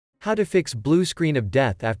How to fix blue screen of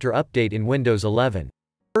death after update in Windows 11.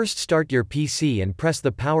 First, start your PC and press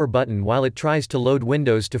the power button while it tries to load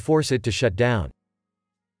Windows to force it to shut down.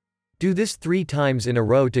 Do this 3 times in a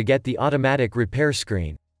row to get the automatic repair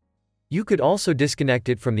screen. You could also disconnect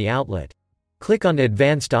it from the outlet. Click on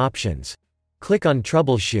Advanced Options. Click on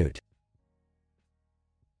Troubleshoot.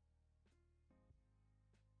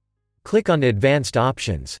 Click on Advanced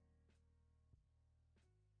Options.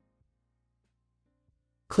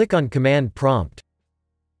 Click on Command Prompt.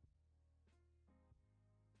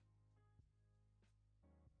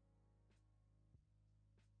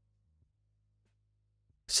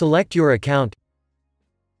 Select your account.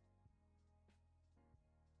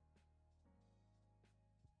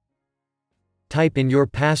 Type in your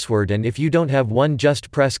password, and if you don't have one,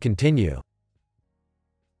 just press Continue.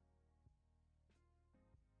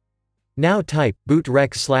 Now type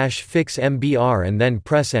bootrec/fix-mbr and then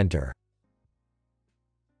press Enter.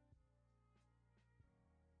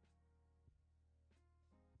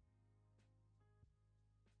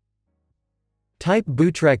 Type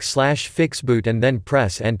bootrec/fixboot and then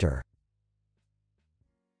press Enter.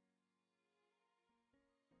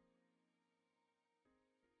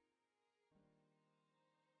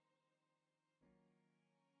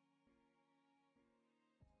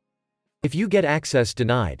 If you get access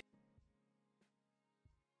denied,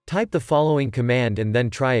 type the following command and then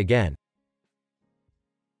try again.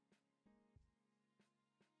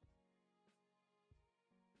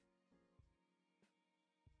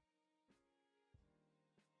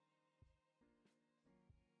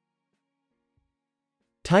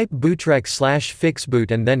 Type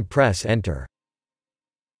bootrec/fixboot and then press Enter.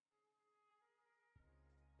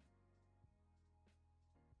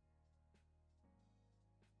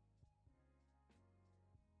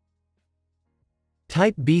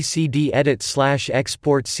 Type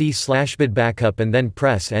bcd-edit/export c/bidbackup and then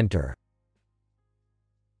press Enter.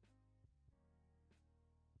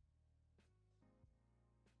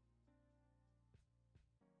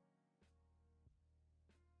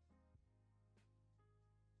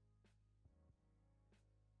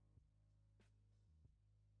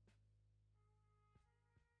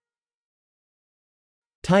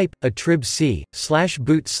 Type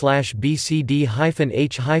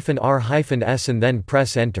attrib/c/boot/bcd-h-r-s and then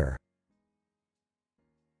press Enter.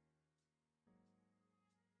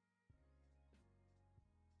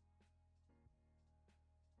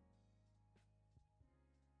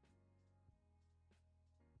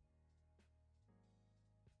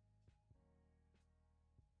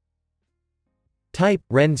 Type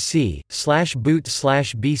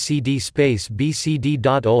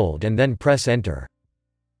renc/boot/bcd-bcd.old and then press Enter.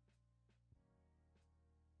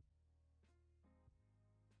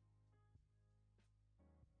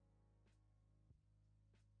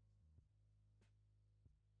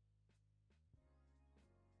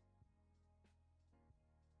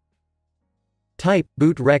 Type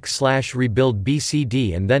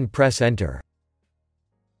bootrec/rebuild-bcd and then press Enter.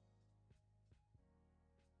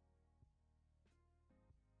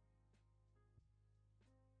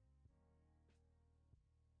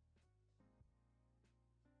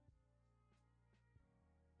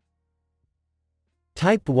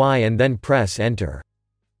 Type Y and then press Enter.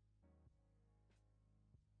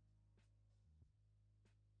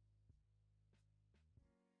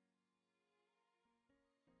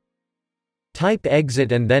 Type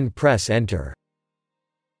exit and then press Enter.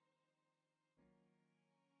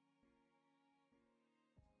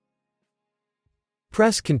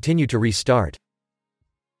 Press Continue to restart.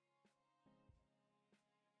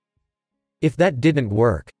 If that didn't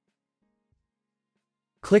work,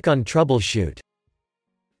 click on Troubleshoot.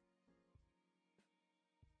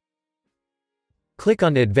 Click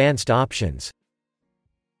on Advanced Options.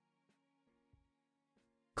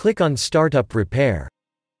 Click on Startup Repair.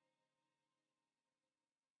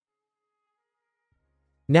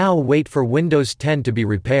 Now wait for Windows 10 to be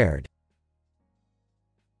repaired.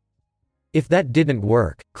 If that didn't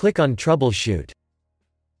work, click on Troubleshoot.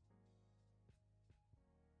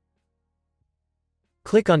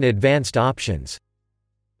 Click on Advanced Options.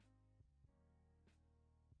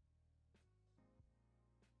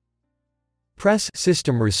 Press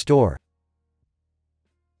System Restore.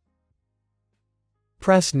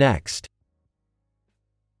 Press Next.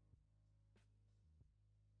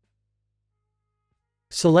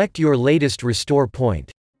 Select your latest restore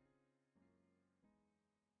point.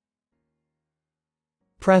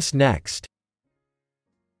 Press Next.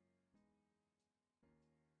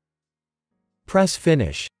 Press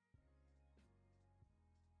Finish.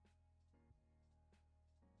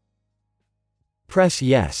 Press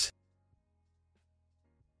Yes.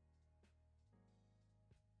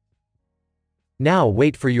 Now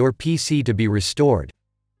wait for your PC to be restored.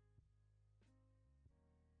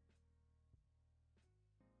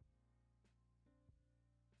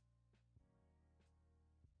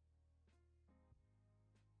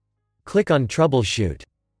 Click on Troubleshoot.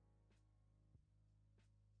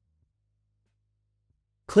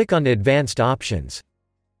 Click on Advanced Options.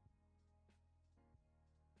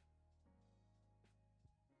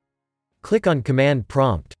 Click on Command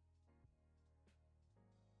Prompt.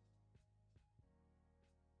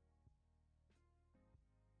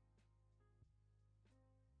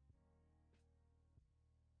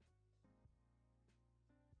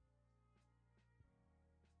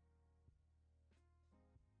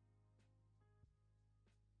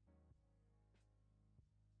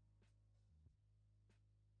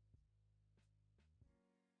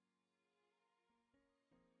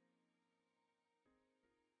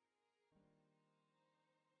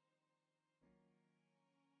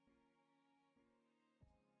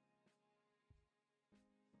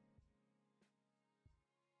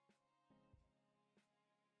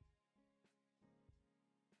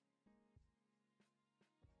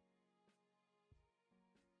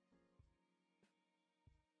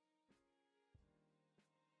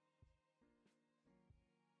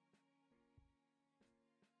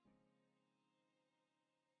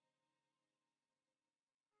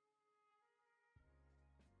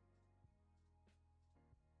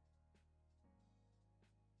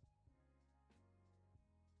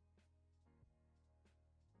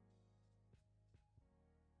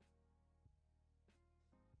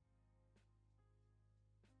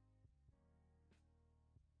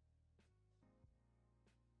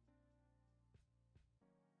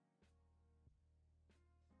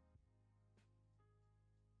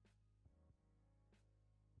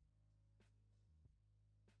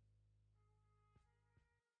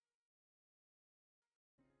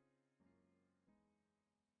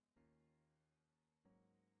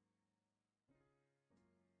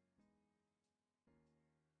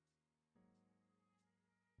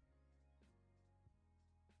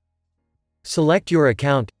 Select your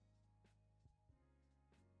account.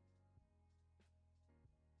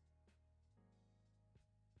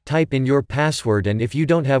 Type in your password, and if you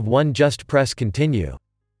don't have one, just press Continue.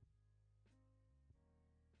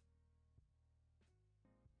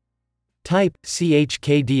 Type chkdskd/f/r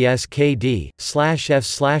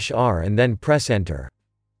and then press Enter.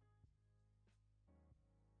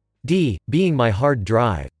 D, being my hard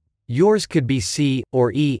drive. Yours could be C,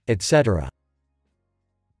 or E, etc.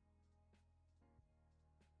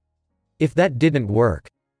 If that didn't work,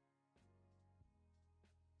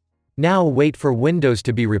 now wait for Windows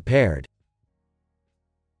to be repaired.